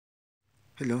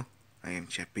Hello, I am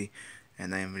CHAPPiE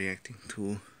and I am reacting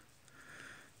to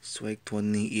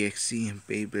swagexe and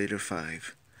Beyblade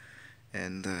V,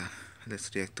 and let's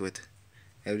react to it.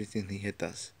 Everything he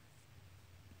does.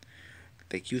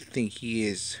 Like, you think he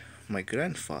is my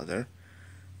grandfather,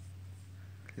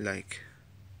 like,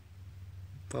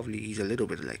 probably he's a little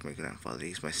bit like my grandfather.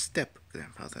 He's my step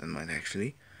grandfather in mine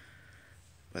actually,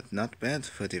 but not bad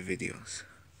for the videos.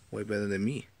 Way better than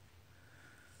me.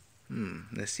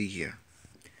 Let's see here.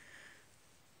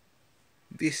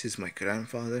 This is my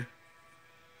grandfather?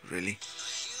 Really?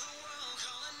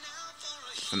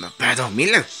 Not bad. Oh,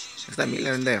 Miller! Is that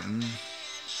Miller in there?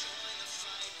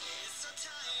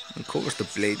 Of course the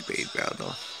Beyblade belt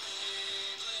though.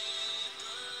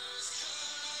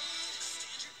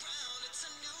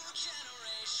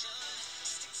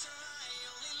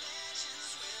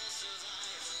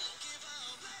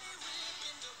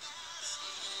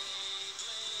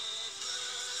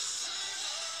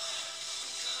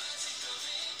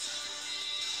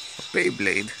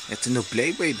 Beyblade. It's a new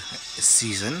Beyblade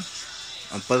season,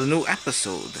 but a new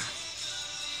episode.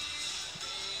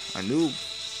 A new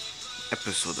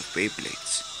episode of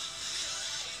Beyblades.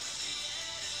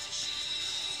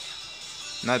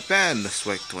 Not bad, the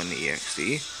Swag 20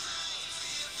 EXE.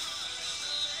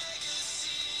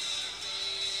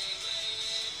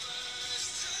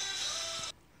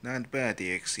 Not bad,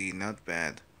 EXE, not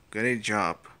bad. Great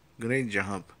job. Great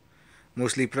job.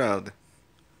 Mostly proud.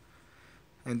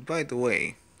 And by the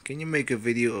way, can you make a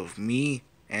video of me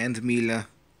and Mila?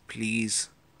 Please,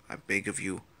 I beg of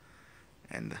you.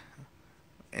 And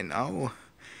I'll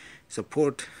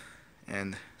support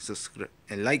and subscribe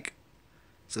and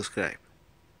subscribe.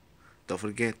 Don't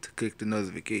forget to click the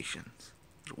notifications.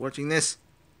 If you're watching this,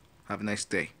 have a nice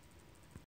day.